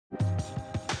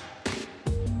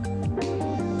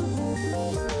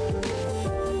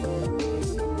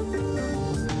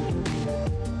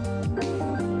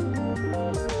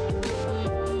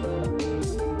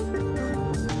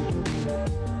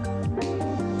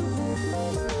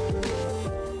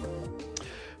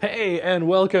Hey, and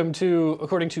welcome to,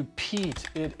 according to Pete,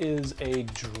 it is a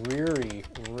dreary,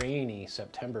 rainy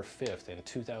September 5th in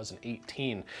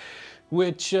 2018,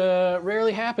 which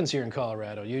rarely happens here in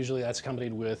Colorado. Usually that's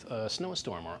accompanied with a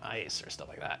snowstorm or ice or stuff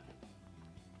like that.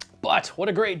 But what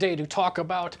a great day to talk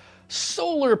about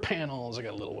solar panels. I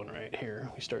got a little one right here.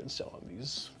 We started selling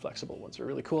these flexible ones. They're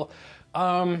really cool.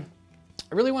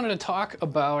 I really wanted to talk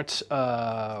about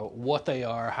what they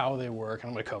are, how they work, and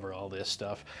I'm going to cover all this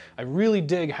stuff. I really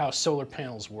dig how solar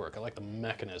panels work. I like the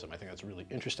mechanism. I think that's really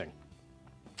interesting.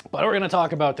 But we're going to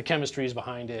talk about the chemistries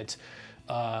behind it,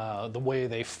 the way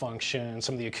they function,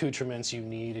 some of the accoutrements you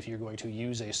need if you're going to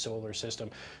use a solar system.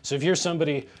 So if you're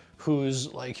somebody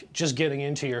who's like just getting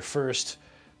into your first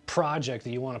project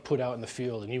that you want to put out in the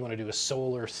field and you want to do a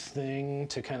solar thing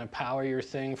to kind of power your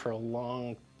thing for a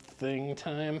long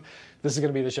time, this is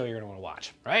going to be the show you're going to want to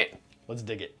watch, right? Let's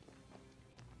dig it.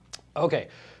 Okay,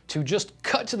 to just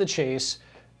cut to the chase,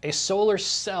 a solar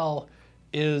cell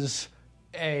is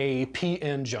a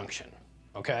PN junction,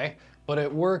 okay? But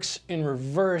it works in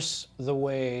reverse the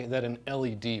way that an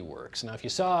LED works. Now, if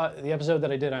you saw the episode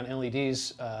that I did on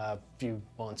LEDs a few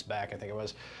months back, I think it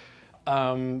was,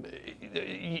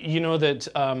 you know that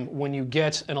when you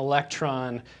get an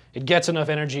electron, it gets enough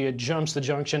energy, it jumps the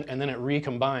junction, and then it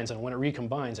recombines. And when it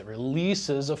recombines, it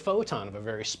releases a photon of a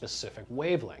very specific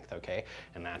wavelength, okay?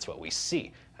 And that's what we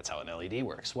see. That's how an LED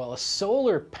works. Well, a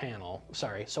solar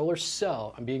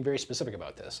cell, I'm being very specific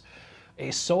about this. A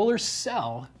solar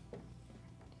cell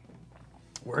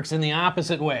works in the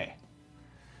opposite way.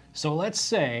 So let's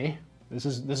say, this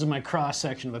is my cross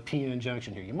section of a PN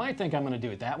junction here. You might think I'm going to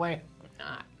do it that way.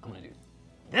 I'm going to do it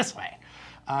this way.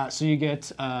 So you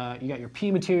got your P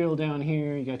material down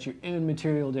here, you got your N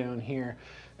material down here,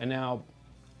 and now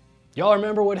y'all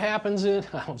remember what happens in?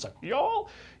 I was like, y'all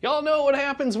know what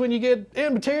happens when you get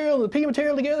N material and the P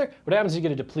material together? What happens is you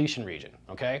get a depletion region,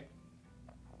 okay?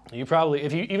 You probably,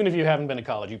 even if you haven't been to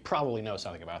college, you probably know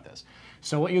something about this.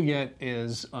 So what you get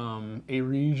is a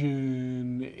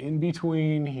region in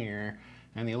between here,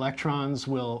 and the electrons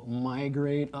will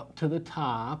migrate up to the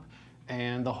top,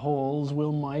 and the holes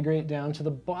will migrate down to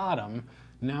the bottom.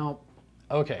 Now,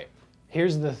 okay,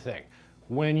 here's the thing.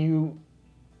 When you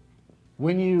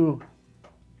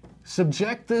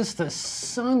subject this to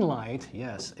sunlight,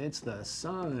 yes, it's the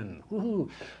sun, woohoo,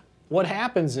 what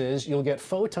happens is you'll get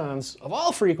photons of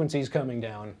all frequencies coming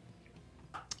down,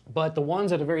 but the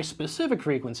ones at a very specific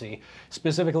frequency,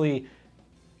 specifically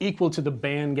equal to the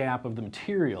band gap of the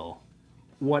material,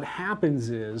 what happens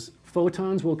is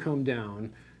photons will come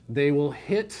down, they will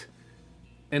hit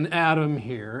an atom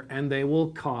here, and they will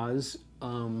cause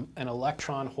an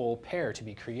electron-hole pair to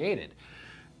be created.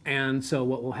 And so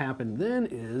what will happen then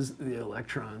is the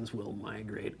electrons will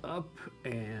migrate up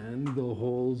and the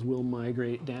holes will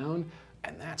migrate down,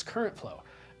 and that's current flow.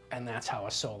 And that's how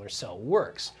a solar cell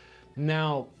works.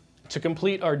 Now, to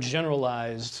complete our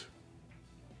generalized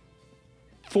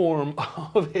form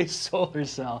of a solar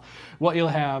cell, what you'll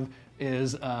have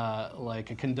is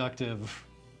like a conductive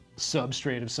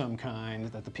substrate of some kind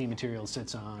that the P material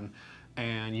sits on,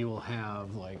 and you will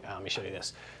have like, let me show you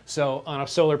this. So on a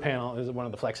solar panel, this is one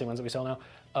of the flexi ones that we sell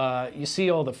now, you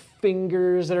see all the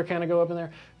fingers that are kind of go up in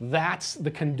there? That's the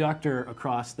conductor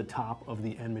across the top of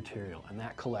the N material, and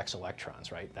that collects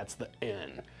electrons, right? That's the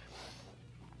N.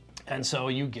 And so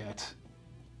you get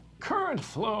current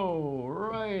flow,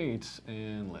 right?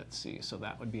 And let's see, so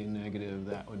that would be a negative,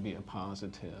 that would be a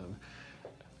positive.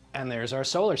 And there's our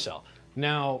solar cell.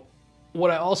 Now, what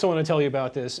I also want to tell you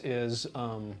about this is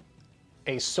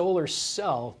a solar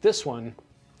cell, this one,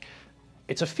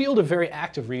 it's a field of very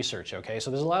active research, okay? So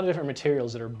there's a lot of different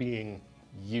materials that are being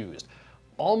used.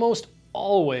 Almost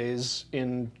always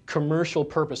in commercial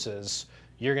purposes,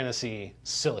 you're going to see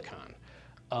silicon.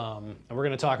 And we're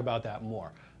going to talk about that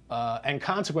more. And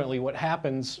consequently, what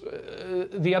happens,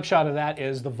 the upshot of that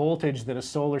is the voltage that a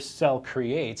solar cell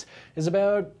creates is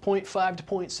about 0.5 to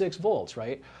 0.6 volts,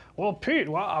 right? Well, Pete,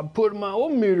 I'm putting my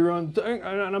ohm meter on thing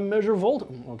and I measure voltage.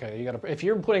 Okay, if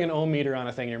you're putting an ohm meter on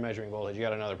a thing and you're measuring voltage, you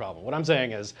got another problem. What I'm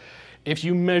saying is, if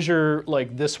you measure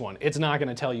like this one, it's not going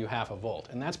to tell you half a volt.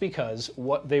 And that's because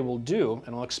what they will do,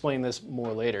 and I'll explain this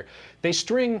more later, they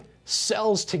string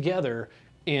cells together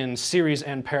in series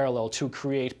and parallel to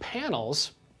create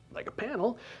panels, like a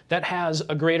panel, that has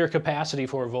a greater capacity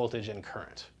for voltage and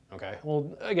current. Okay,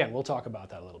 well, again, we'll talk about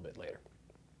that a little bit later.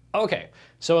 Okay,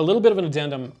 so a little bit of an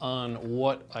addendum on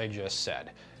what I just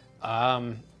said.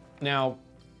 Now,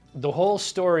 the whole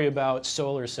story about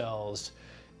solar cells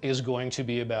is going to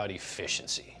be about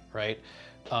efficiency, right?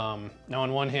 Now,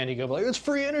 on one hand, you go, like, it's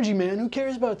free energy, man. Who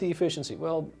cares about the efficiency?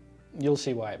 Well, you'll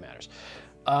see why it matters.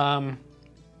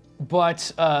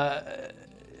 but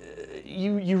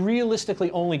you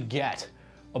realistically only get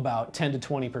about 10 to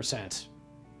 20%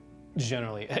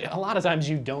 generally. A lot of times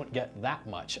you don't get that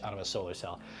much out of a solar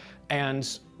cell.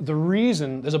 And the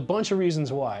reason, there's a bunch of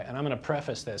reasons why, and I'm going to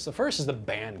preface this. The first is the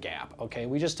band gap, okay?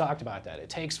 We just talked about that. It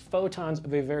takes photons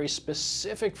of a very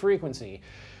specific frequency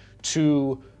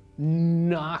to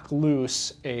knock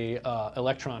loose a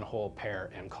electron hole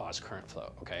pair and cause current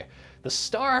flow, okay? The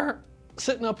star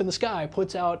sitting up in the sky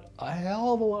puts out a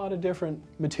hell of a lot of different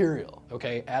material,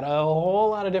 okay, at a whole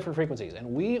lot of different frequencies, and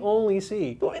we only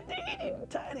see a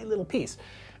tiny little piece.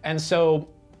 And so,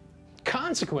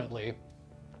 consequently,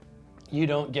 you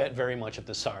don't get very much of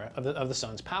the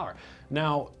sun's power.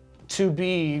 Now, to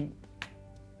be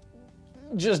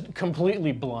just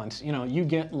completely blunt, you know, you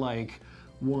get like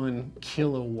 1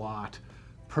 kilowatt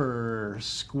per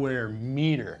square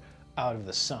meter out of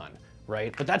the sun,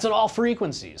 right? But that's at all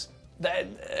frequencies.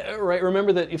 Right?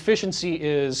 Remember that efficiency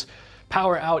is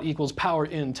power out equals power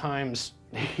in times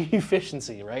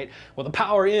efficiency, right? Well, the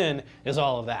power in is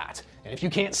all of that. And if you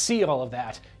can't see all of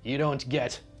that, you don't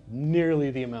get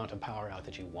nearly the amount of power out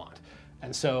that you want.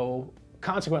 And so,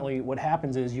 consequently, what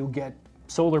happens is you get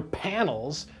solar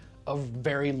panels of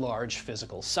very large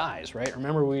physical size, right?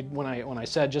 Remember when I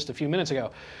said just a few minutes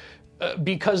ago,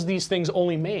 because these things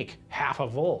only make half a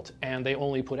volt and they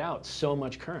only put out so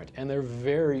much current and they're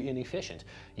very inefficient.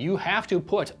 You have to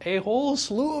put a whole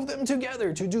slew of them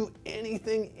together to do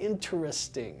anything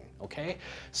interesting, okay?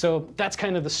 So that's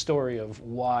kind of the story of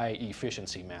why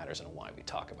efficiency matters and why we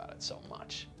talk about it so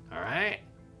much. All right,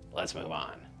 let's move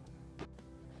on.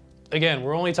 Again,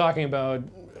 we're only talking about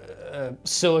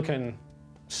silicon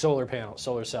solar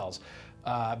cells.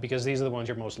 Because these are the ones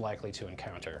you're most likely to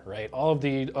encounter, right? All of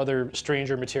the other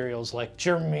stranger materials like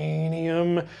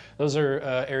germanium, those are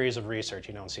areas of research.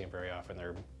 You don't see them very often.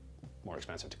 They're more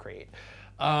expensive to create.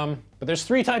 But there's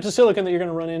 3 types of silicon that you're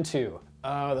going to run into.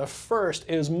 The first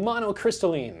is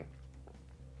monocrystalline.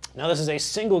 Now this is a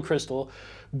single crystal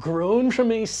grown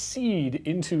from a seed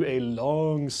into a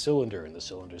long cylinder, and the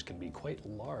cylinders can be quite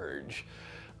large.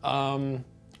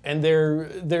 And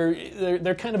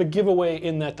they're kind of a giveaway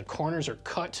in that the corners are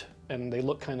cut and they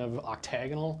look kind of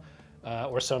octagonal,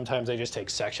 or sometimes they just take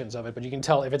sections of it, but you can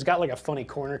tell if it's got like a funny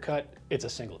corner cut, it's a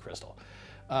single crystal.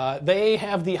 They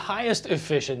have the highest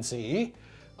efficiency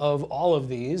of all of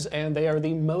these, and they are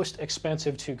the most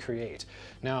expensive to create.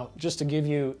 Now, just to give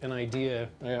you an idea,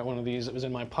 I got one of these that was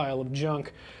in my pile of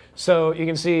junk. So you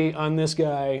can see on this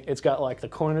guy, it's got like the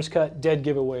corners cut, dead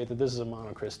giveaway that this is a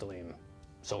monocrystalline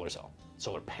solar cell.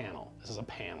 Solar panel. This is a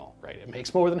panel, right? It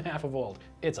makes more than half a volt.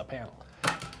 It's a panel.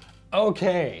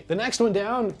 Okay, the next one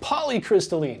down,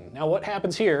 polycrystalline. Now what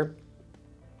happens here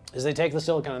is they take the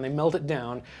silicon and they melt it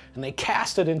down and they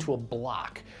cast it into a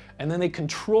block. And then they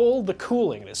control the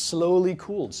cooling. It is slowly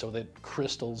cooled so that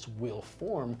crystals will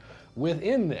form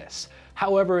within this.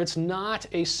 However, it's not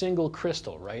a single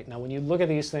crystal, right? Now when you look at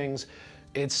these things,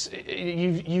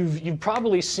 you've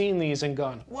probably seen these and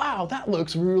gone, wow, that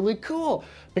looks really cool.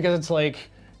 Because it's like,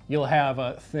 you'll have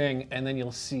a thing and then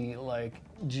you'll see like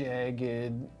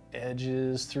jagged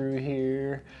edges through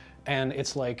here. And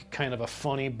it's like kind of a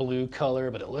funny blue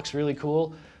color, but it looks really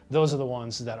cool. Those are the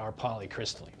ones that are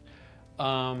polycrystalline.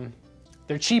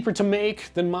 They're cheaper to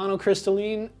make than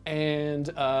monocrystalline, and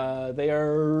they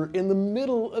are in the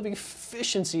middle of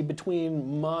efficiency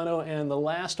between mono and the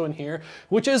last one here,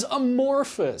 which is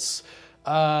amorphous.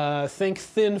 Think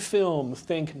thin film,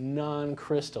 think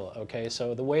non-crystal, okay?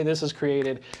 So the way this is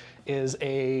created is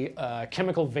a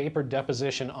chemical vapor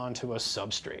deposition onto a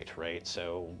substrate, right?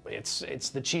 So it's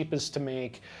the cheapest to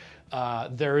make.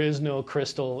 There is no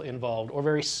crystal involved, or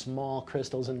very small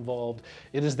crystals involved.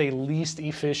 It is the least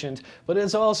efficient, but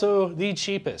it's also the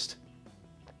cheapest.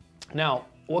 Now,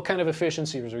 what kind of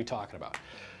efficiency are we talking about?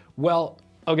 Well,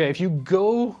 okay, if you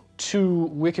go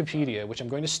to Wikipedia, which I'm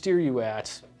going to steer you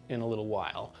at in a little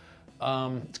while,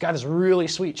 it's got this really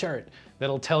sweet chart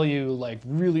that'll tell you like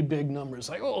really big numbers,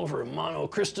 like, oh, for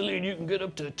monocrystalline you can get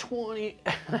up to 20,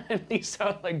 and these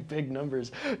sound like big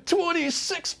numbers,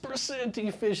 26%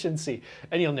 efficiency,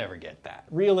 and you'll never get that.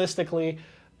 Realistically,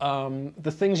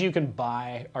 the things you can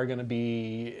buy are gonna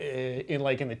be in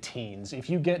the teens. If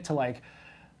you get to like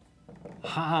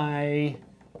high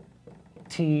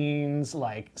teens,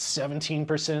 like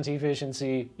 17%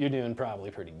 efficiency, you're doing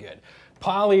probably pretty good.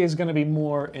 Poly is going to be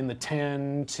more in the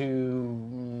 10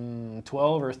 to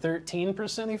 12 or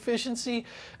 13% efficiency,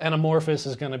 and amorphous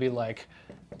is going to be like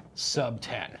sub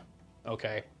 10,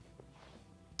 okay?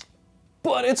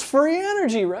 But it's free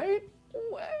energy, right?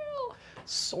 Well,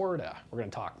 sorta. We're going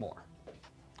to talk more.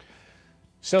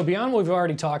 So beyond what we've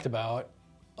already talked about,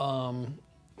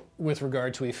 with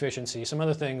regard to efficiency. Some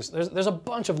other things, there's a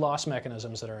bunch of loss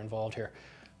mechanisms that are involved here.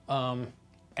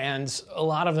 And a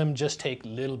lot of them just take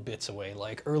little bits away,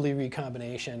 like early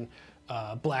recombination,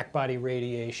 black body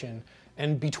radiation,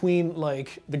 and between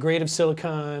like the grade of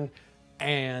silicon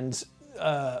and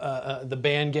the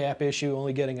band gap issue,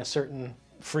 only getting a certain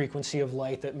frequency of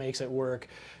light that makes it work,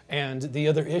 and the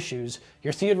other issues,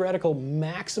 your theoretical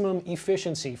maximum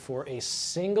efficiency for a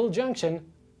single junction,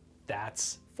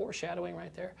 that's foreshadowing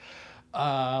right there,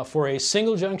 for a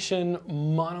single junction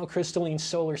monocrystalline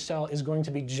solar cell is going to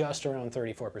be just around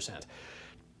 34%.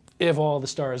 If all the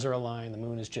stars are aligned, the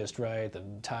moon is just right, the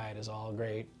tide is all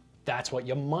great, that's what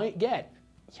you might get.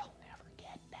 You'll never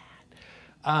get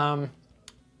that.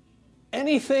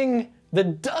 Anything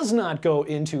that does not go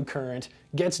into current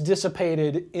gets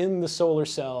dissipated in the solar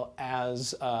cell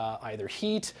as either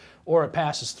heat or it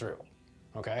passes through,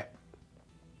 okay?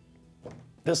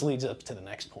 This leads up to the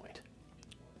next point.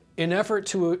 In effort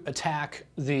to attack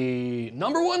the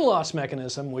number one loss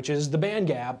mechanism, which is the band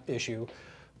gap issue,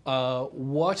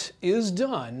 what is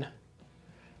done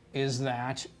is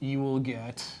that you will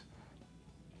get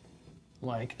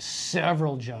like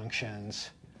several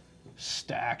junctions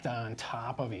stacked on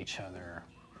top of each other.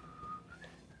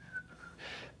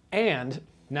 And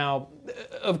now,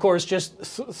 of course, just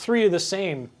three of the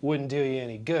same wouldn't do you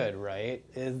any good, right?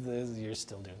 You're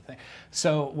still doing the thing.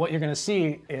 So what you're going to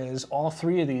see is all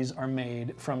three of these are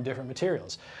made from different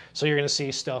materials. So you're going to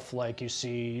see stuff like you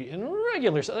see in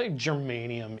regular, like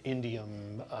germanium,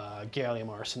 indium, gallium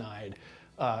arsenide,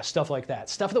 stuff like that.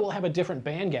 Stuff that will have a different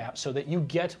band gap so that you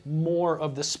get more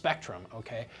of the spectrum,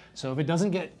 okay? So if it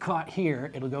doesn't get caught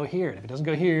here, it'll go here. And if it doesn't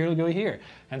go here, it'll go here.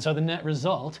 And so the net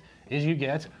result is you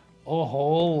get a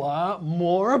whole lot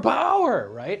more power,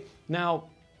 right? Now,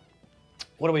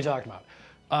 what are we talking about?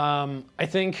 I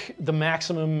think the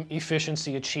maximum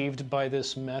efficiency achieved by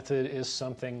this method is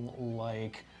something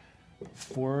like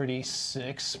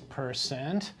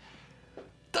 46%.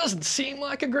 Doesn't seem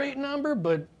like a great number,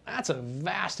 but that's a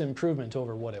vast improvement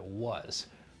over what it was.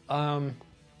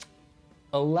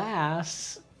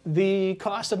 Alas, the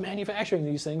cost of manufacturing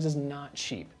these things is not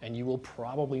cheap, and you will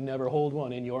probably never hold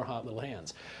one in your hot little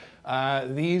hands.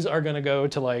 These are going to go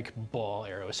to like Ball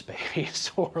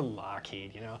Aerospace or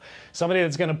Lockheed, you know, somebody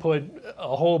that's going to put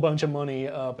a whole bunch of money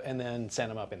up and then send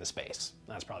them up into space.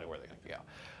 That's probably where they're going to go.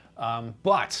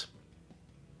 But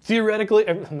theoretically,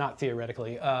 not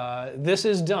theoretically, this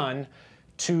is done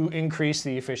to increase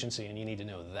the efficiency, and you need to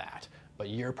know that. But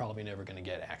you're probably never going to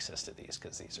get access to these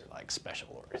because these are like special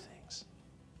order things.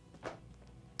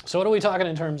 So what are we talking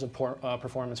in terms of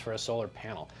performance for a solar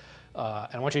panel?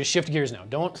 And I want you to shift gears now.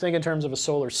 Don't think in terms of a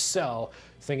solar cell,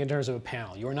 think in terms of a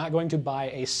panel. You're not going to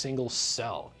buy a single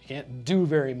cell. You can't do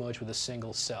very much with a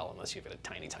single cell unless you've got a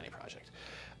tiny, tiny project.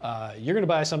 You're going to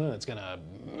buy something that's going to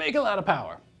make a lot of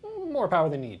power. More power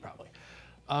than you need, probably.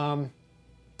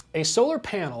 A solar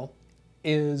panel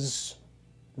is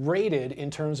rated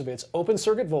in terms of its open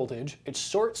circuit voltage, its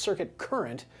short circuit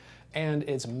current, and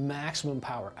its maximum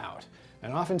power out.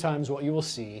 And oftentimes what you will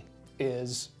see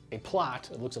is a plot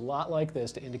that looks a lot like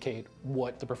this to indicate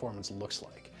what the performance looks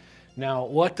like. Now,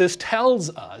 what this tells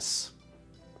us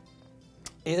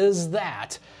is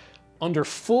that under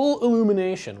full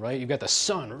illumination, right, you've got the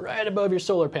sun right above your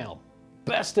solar panel,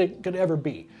 best it could ever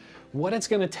be. What it's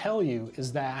going to tell you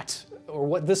is that, or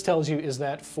what this tells you is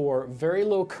that for very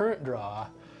low current draw,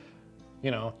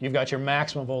 you know, you've got your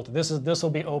maximum voltage. This will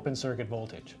be open circuit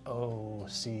voltage,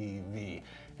 OCV,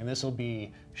 and this will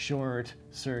be short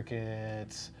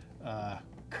circuit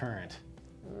current.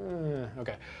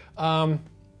 Okay.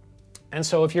 And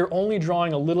so if you're only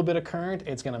drawing a little bit of current,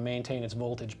 it's going to maintain its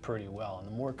voltage pretty well. And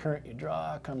the more current you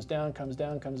draw, it comes down, comes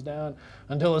down, comes down,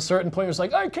 until a certain point it's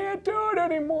like, I can't do it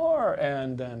anymore.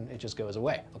 And then it just goes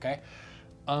away, okay?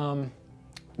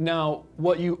 Now,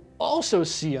 what you also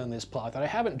see on this plot that I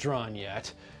haven't drawn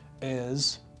yet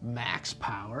is max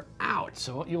power out.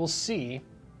 So what you'll see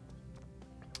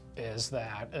is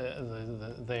that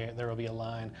there will be a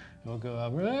line, it will go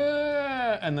up,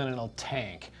 and then it'll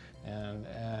tank. And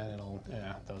it'll,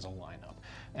 yeah, those will line up.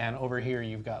 And over here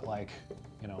you've got like,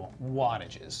 you know,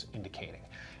 wattages indicating.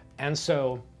 And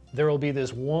so there will be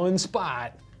this one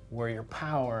spot where your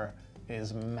power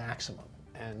is maximum,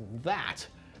 and that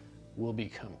will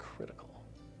become critical.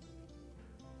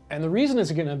 And the reason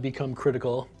it's going to become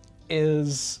critical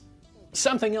is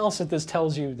something else that this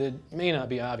tells you that may not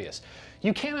be obvious.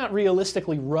 You cannot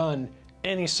realistically run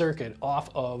any circuit off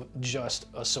of just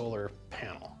a solar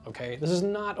panel, okay? This is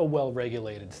not a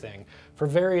well-regulated thing. For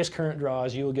various current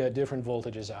draws, you will get different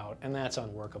voltages out, and that's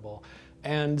unworkable.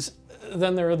 And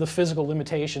then there are the physical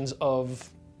limitations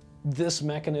of this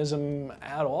mechanism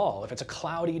at all. If it's a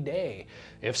cloudy day,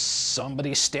 if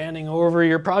somebody's standing over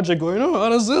your project going, oh, how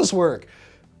does this work?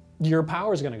 Your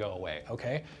power is going to go away,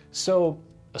 okay? So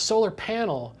a solar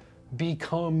panel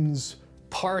becomes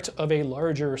part of a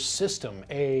larger system,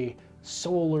 a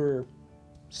solar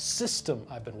system.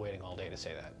 I've been waiting all day to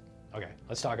say that. Okay,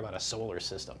 let's talk about a solar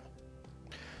system.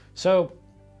 So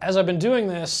as I've been doing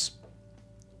this,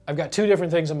 I've got two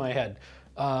different things in my head.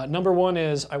 Number one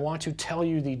is I want to tell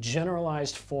you the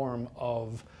generalized form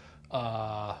of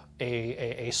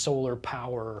a solar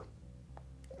power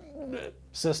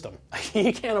system.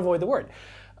 You can't avoid the word.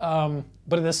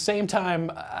 But at the same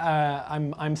time,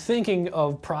 I'm thinking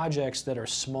of projects that are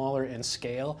smaller in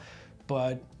scale,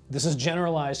 but this is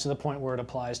generalized to the point where it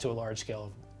applies to a large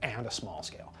scale and a small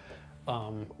scale.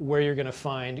 Where you're going to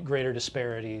find greater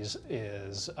disparities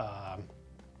is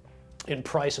in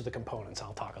price of the components.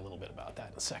 I'll talk a little bit about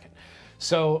that in a second.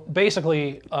 So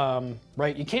basically,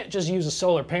 right, you can't just use a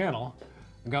solar panel.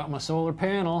 I got my solar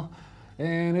panel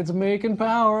and it's making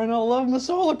power and I love my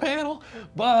solar panel,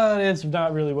 but it's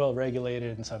not really well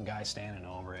regulated and some guy's standing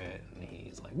over it and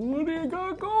he's like, what do you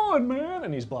got going, man?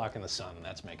 And he's blocking the sun and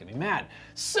that's making me mad.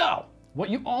 So what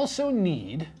you also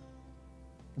need,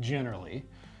 generally,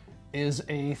 is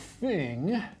a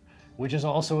thing which is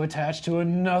also attached to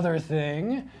another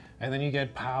thing, and then you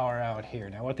get power out here.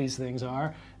 Now what these things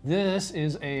are, this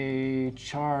is a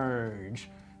charge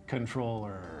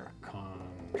controller.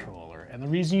 And the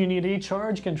reason you need a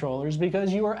charge controller is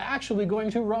because you are actually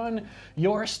going to run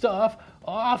your stuff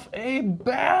off a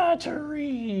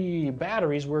battery.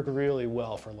 Batteries work really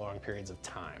well for long periods of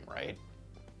time, right?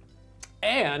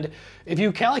 And if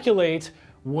you calculate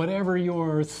whatever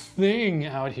your thing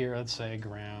out here, let's say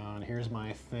ground, here's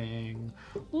my thing,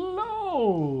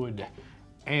 load.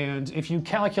 And if you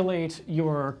calculate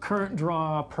your current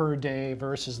draw per day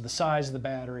versus the size of the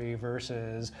battery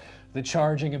versus the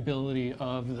charging ability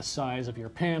of the size of your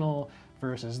panel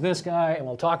versus this guy, and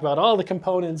we'll talk about all the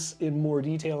components in more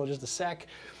detail in just a sec,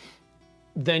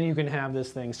 then you can have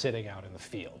this thing sitting out in the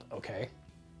field, okay?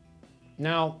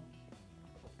 Now,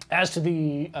 as to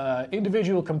the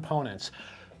individual components,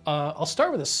 I'll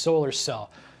start with a solar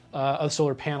cell, a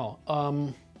solar panel.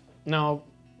 Now,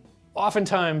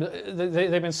 oftentimes,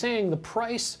 they've been saying the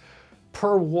price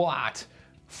per watt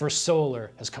for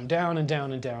solar has come down and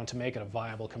down and down to make it a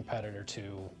viable competitor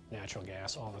to natural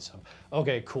gas, all this stuff.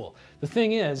 Okay, cool. The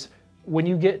thing is, when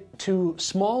you get to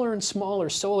smaller and smaller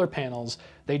solar panels,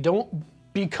 they don't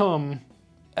become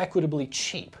equitably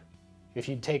cheap, if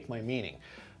you take my meaning.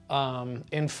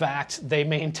 In fact, they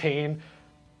maintain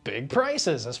big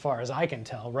prices as far as I can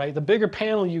tell, right? The bigger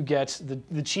panel you get,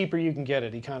 the cheaper you can get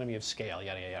it, economy of scale,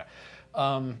 yada, yada,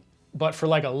 yada. But for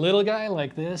like a little guy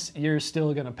like this, you're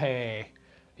still gonna pay,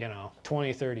 you know,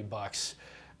 20, 30 bucks.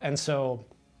 And so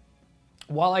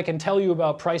while I can tell you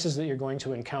about prices that you're going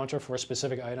to encounter for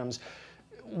specific items,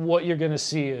 what you're gonna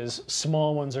see is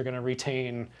small ones are gonna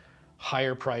retain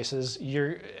higher prices.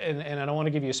 And I don't wanna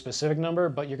give you a specific number,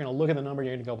 but you're gonna look at the number and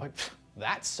you're gonna go,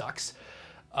 that sucks.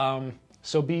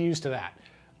 So be used to that.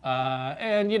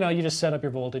 And you know, you just set up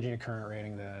your voltage and your current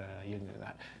rating, you do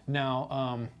that.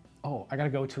 Now, oh, I gotta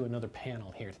go to another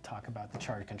panel here to talk about the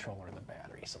charge controller and the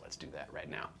battery, so let's do that right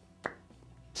now.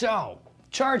 So,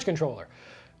 charge controller.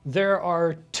 There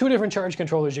are two different charge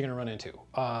controllers you're gonna run into.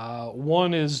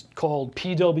 One is called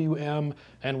PWM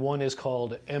and one is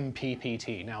called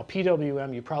MPPT. Now,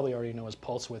 PWM you probably already know as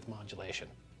pulse width modulation.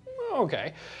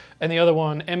 Okay. And the other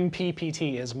one,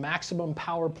 MPPT, is maximum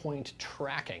power point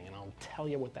tracking, and I'll tell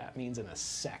you what that means in a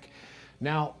sec.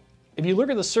 Now, if you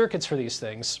look at the circuits for these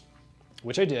things,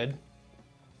 which I did,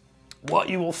 what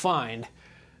you will find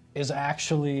is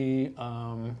actually,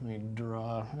 let me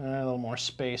draw a little more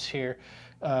space here.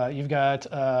 You've got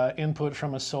input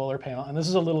from a solar panel, and this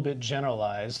is a little bit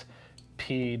generalized.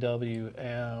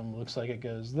 PWM, looks like it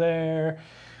goes there.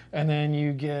 And then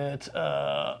you get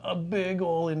a big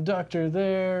old inductor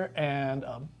there and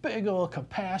a big old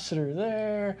capacitor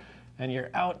there, and your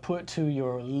output to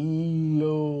your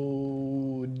load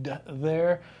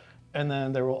there. And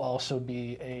then there will also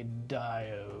be a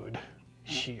diode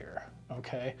here,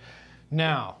 okay?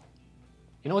 Now,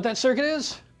 you know what that circuit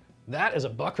is? That is a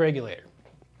buck regulator.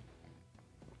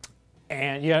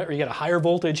 And you got a higher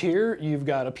voltage here, you've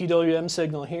got a PWM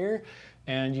signal here,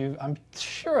 and I'm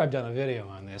sure I've done a video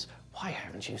on this. Why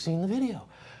haven't you seen the video?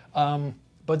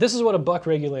 But this is what a buck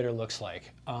regulator looks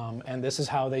like. And this is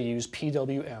how they use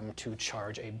PWM to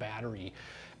charge a battery.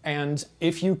 And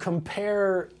if you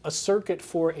compare a circuit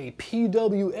for a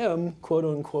PWM, quote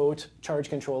unquote, charge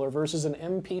controller versus an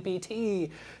MPPT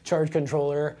charge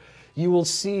controller, you will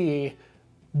see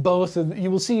you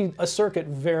will see a circuit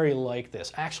very like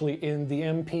this. Actually, in the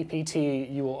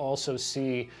MPPT, you will also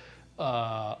see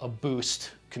a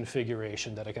boost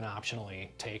configuration that it can optionally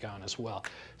take on as well,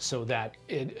 so that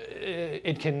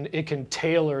it can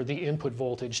tailor the input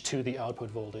voltage to the output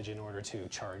voltage in order to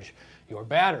charge your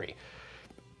battery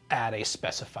at a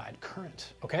specified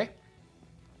current, okay?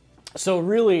 So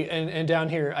really, and down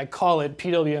here, I call it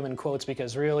PWM in quotes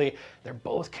because really, they're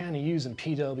both kind of using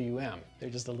PWM. They're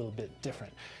just a little bit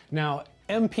different. Now,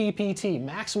 MPPT,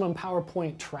 maximum power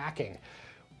point tracking.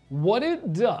 What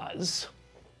it does,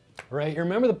 right, you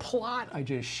remember the plot I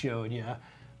just showed you,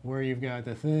 where you've got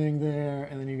the thing there,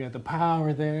 and then you've got the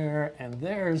power there, and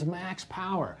there's max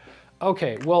power.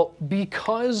 Okay, well,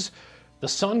 because the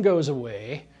sun goes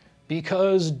away,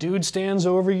 because dude stands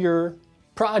over your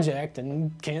project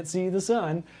and can't see the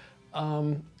sun,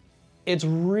 it's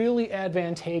really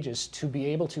advantageous to be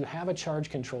able to have a charge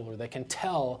controller that can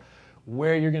tell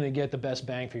where you're going to get the best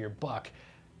bang for your buck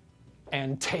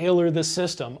and tailor the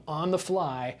system on the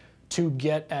fly to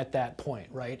get at that point,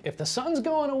 right? If the sun's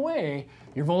going away,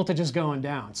 your voltage is going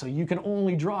down, so you can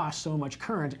only draw so much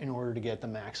current in order to get the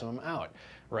maximum out,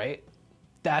 right?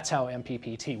 That's how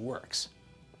MPPT works.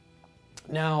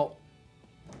 Now,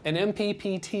 an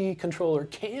MPPT controller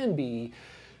can be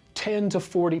 10 to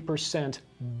 40%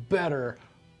 better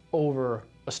over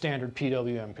a standard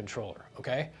PWM controller,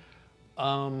 okay?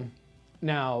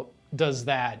 Now, does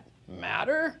that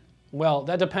matter? Well,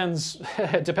 that depends,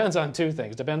 it depends on two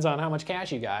things. It depends on how much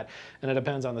cash you got, and it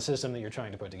depends on the system that you're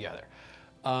trying to put together.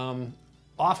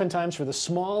 Oftentimes for the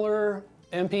smaller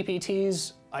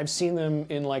MPPTs, I've seen them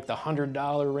in like the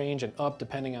 $100 range and up,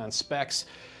 depending on specs.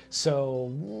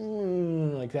 So,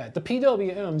 like that. The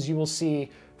PWMs you will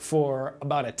see for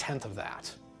about 1/10 of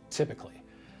that, typically.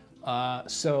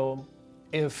 So,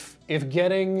 if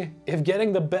getting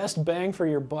the best bang for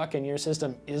your buck in your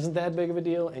system isn't that big of a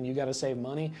deal, and you got to save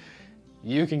money,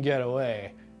 you can get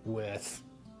away with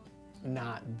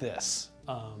not this.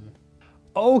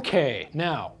 Okay,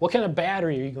 now, what kind of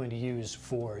battery are you going to use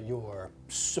for your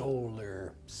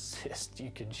solar system?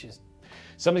 You could just.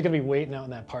 Somebody's gonna be waiting out in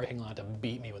that parking lot to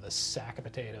beat me with a sack of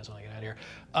potatoes when I get out of here.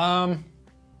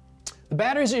 The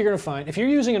batteries that you're gonna find, if you're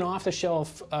using an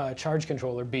off-the-shelf charge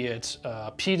controller, be it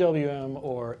PWM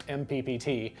or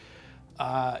MPPT,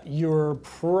 you're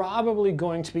probably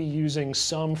going to be using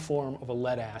some form of a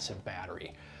lead-acid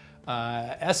battery.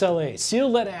 SLA,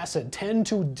 sealed lead acid, tend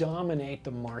to dominate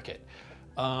the market.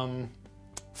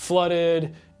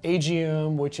 Flooded,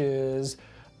 AGM, which is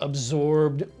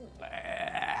absorbed,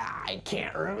 I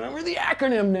can't remember the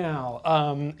acronym now.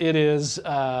 It is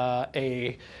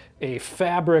a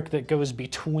fabric that goes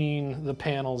between the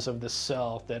panels of the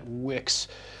cell that wicks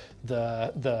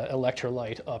the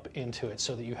electrolyte up into it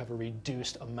so that you have a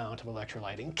reduced amount of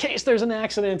electrolyte in case there's an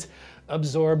accident.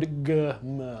 Absorbed,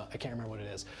 I can't remember what it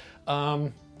is.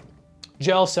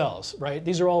 Gel cells, right?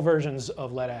 These are all versions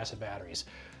of lead acid batteries.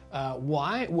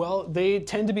 Why? Well, they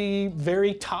tend to be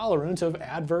very tolerant of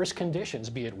adverse conditions,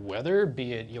 be it weather,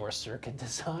 be it your circuit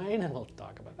design, and we'll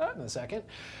talk about that in a second.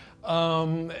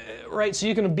 Right, so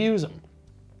you can abuse them,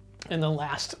 and they'll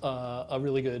last a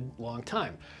really good long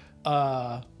time.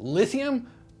 Lithium?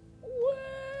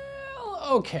 Well,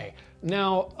 okay.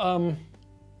 Now,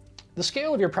 the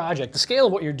scale of your project, the scale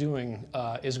of what you're doing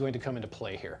is going to come into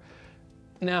play here.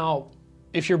 Now,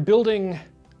 if you're building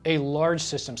a large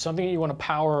system, something that you want to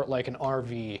power like an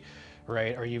RV,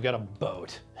 right? Or you've got a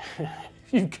boat.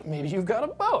 Maybe you've got a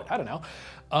boat, I don't know.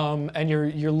 And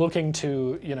you're looking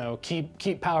to, you know,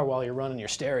 keep power while you're running your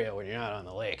stereo when you're not on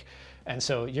the lake. And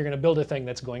so you're going to build a thing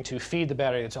that's going to feed the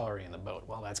battery that's already in the boat.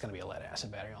 Well, that's going to be a lead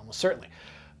acid battery almost certainly.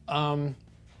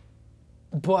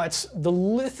 But the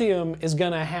lithium is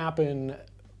going to happen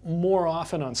more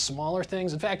often on smaller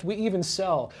things. In fact, we even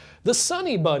sell the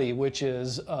Sunny Buddy, which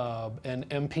is an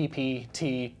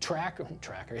MPPT tracker.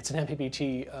 It's an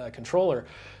MPPT controller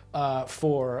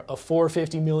for a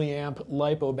 450 milliamp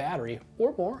LiPo battery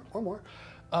or more.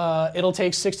 It'll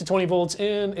take 6 to 20 volts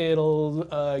in.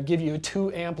 It'll give you a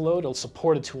 2 amp load. It'll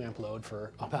support a 2 amp load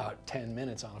for about 10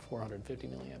 minutes on a 450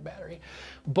 milliamp battery.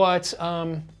 But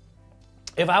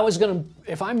if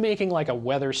I'm making like a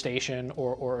weather station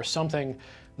or something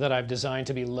that I've designed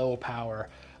to be low power,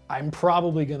 I'm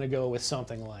probably going to go with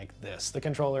something like this. The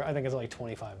controller, I think it's like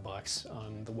 25 bucks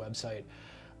on the website,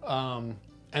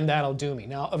 and that'll do me.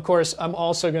 Now, of course, I'm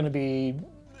also going to be,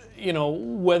 you know,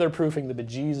 weatherproofing the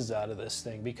bejesus out of this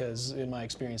thing because, in my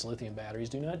experience, lithium batteries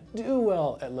do not do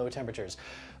well at low temperatures.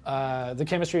 The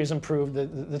chemistry has improved,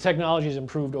 the technology has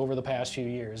improved over the past few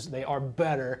years. They are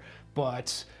better,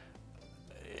 but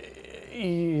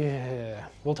yeah,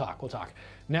 we'll talk.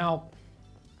 Now,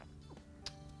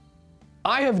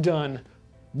 I have done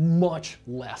much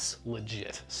less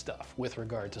legit stuff with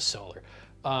regard to solar.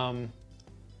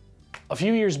 A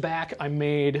few years back, I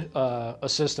made a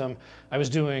system. I was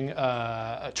doing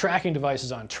tracking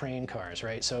devices on train cars,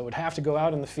 right? So it would have to go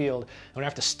out in the field, and would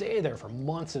have to stay there for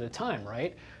months at a time,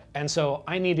 right? And so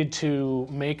I needed to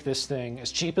make this thing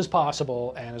as cheap as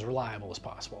possible and as reliable as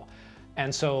possible.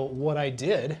 And so what I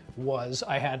did was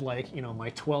I had, like, you know,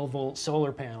 my 12-volt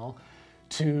solar panel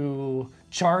to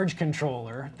charge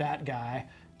controller, that guy,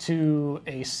 to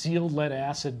a sealed lead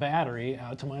acid battery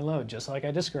out to my load, just like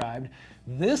I described.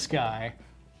 This guy,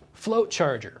 float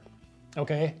charger,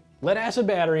 okay? Lead acid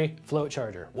battery, float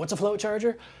charger. What's a float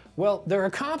charger? Well, there are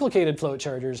complicated float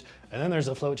chargers, and then there's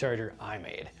the float charger I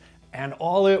made. And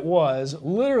all it was,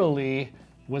 literally,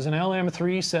 was an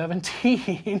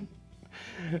LM317,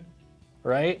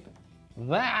 right?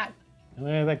 That, and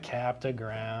there's the cap to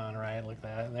ground, right? Like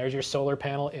that. And there's your solar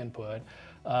panel input.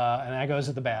 And that goes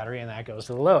to the battery, and that goes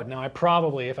to the load. Now, I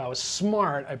probably, if I was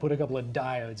smart, I put a couple of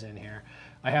diodes in here.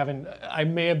 I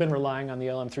may have been relying on the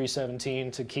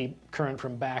LM317 to keep current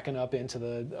from backing up into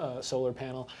the solar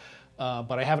panel,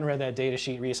 but I haven't read that data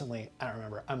sheet recently. I don't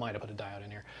remember. I might have put a diode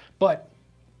in here. But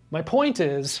my point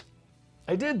is,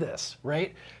 I did this,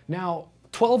 right? Now,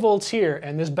 12 volts here,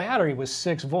 and this battery was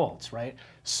 6 volts, right?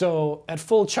 So at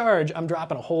full charge, I'm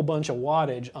dropping a whole bunch of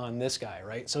wattage on this guy,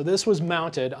 right? So this was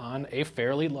mounted on a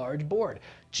fairly large board,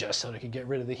 just so I could get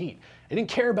rid of the heat. I didn't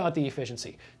care about the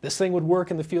efficiency. This thing would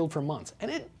work in the field for months, and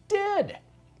it did,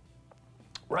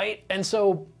 right? And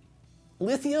so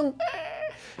lithium,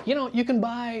 you know, you can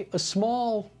buy a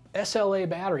small SLA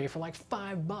battery for like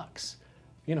 $5.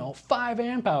 You know, 5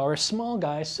 amp hour, small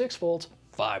guy, 6 volts,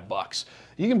 $5.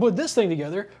 You can put this thing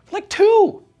together for like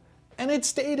 $2. And it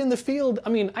stayed in the field. I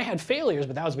mean, I had failures,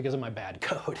 but that was because of my bad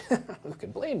code. Who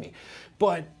could blame me?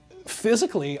 But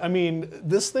physically, I mean,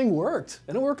 this thing worked,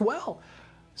 and it worked well.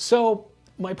 So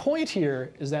my point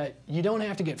here is that you don't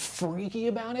have to get freaky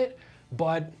about it,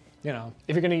 but you know,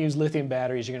 if you're going to use lithium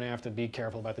batteries, you're going to have to be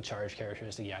careful about the charge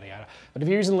characteristic, yada yada. But if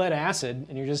you're using lead acid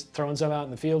and you're just throwing stuff out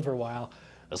in the field for a while,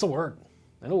 this will work.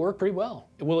 It'll work pretty well.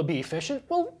 Will it be efficient?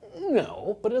 Well,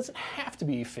 no, but it doesn't have to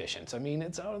be efficient. I mean,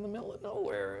 it's out in the middle of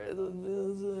nowhere.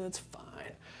 It's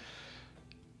fine.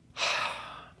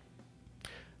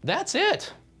 That's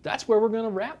it. That's where we're going to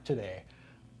wrap today.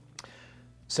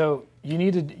 So you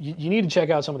need to check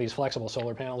out some of these flexible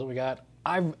solar panels that we got.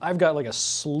 I've got like a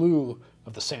slew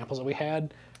of the samples that we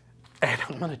had, and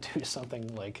I'm going to do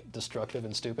something like destructive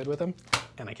and stupid with them,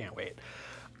 and I can't wait.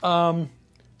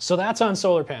 So that's on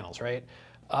solar panels, right?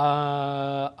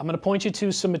 I'm going to point you to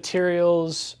some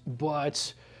materials,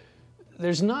 but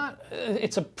there's not,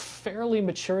 it's a fairly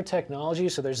mature technology,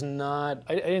 so there's not,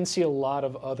 I didn't see a lot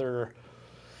of other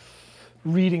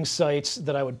reading sites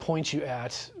that I would point you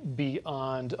at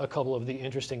beyond a couple of the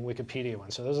interesting Wikipedia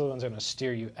ones. So those are the ones I'm going to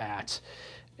steer you at.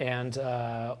 And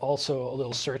also a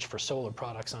little search for solar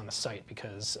products on the site,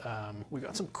 because we've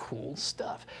got some cool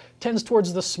stuff. Tends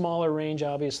towards the smaller range,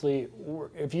 obviously.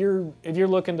 If you're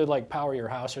looking to like power your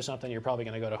house or something, you're probably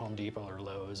going to go to Home Depot or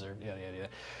Lowe's or yada yada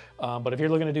yada. But if you're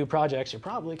looking to do projects, you're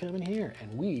probably coming here,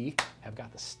 and we have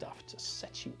got the stuff to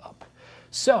set you up.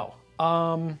 So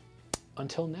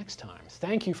until next time,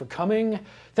 thank you for coming.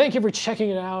 Thank you for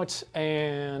checking it out.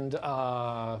 And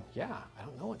yeah, I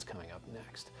don't know what's coming up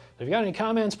next. If you got any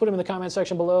comments, put them in the comment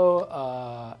section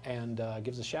below, and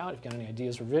give us a shout. If you got any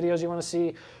ideas for videos you want to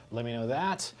see, let me know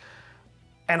that.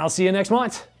 And I'll see you next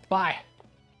month. Bye.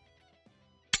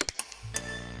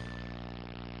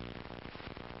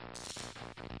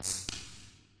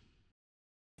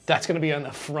 That's going to be on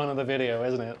the front of the video,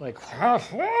 isn't it? Like,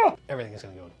 everything is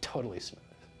going to go totally smooth.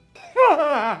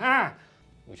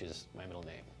 Which is my middle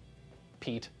name.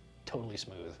 Pete, totally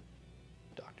smooth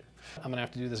doctor. I'm going to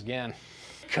have to do this again.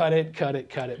 Cut it, cut it,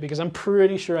 cut it, because I'm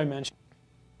pretty sure I mentioned.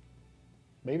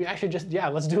 Maybe I should just, yeah,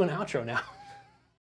 let's do an outro now.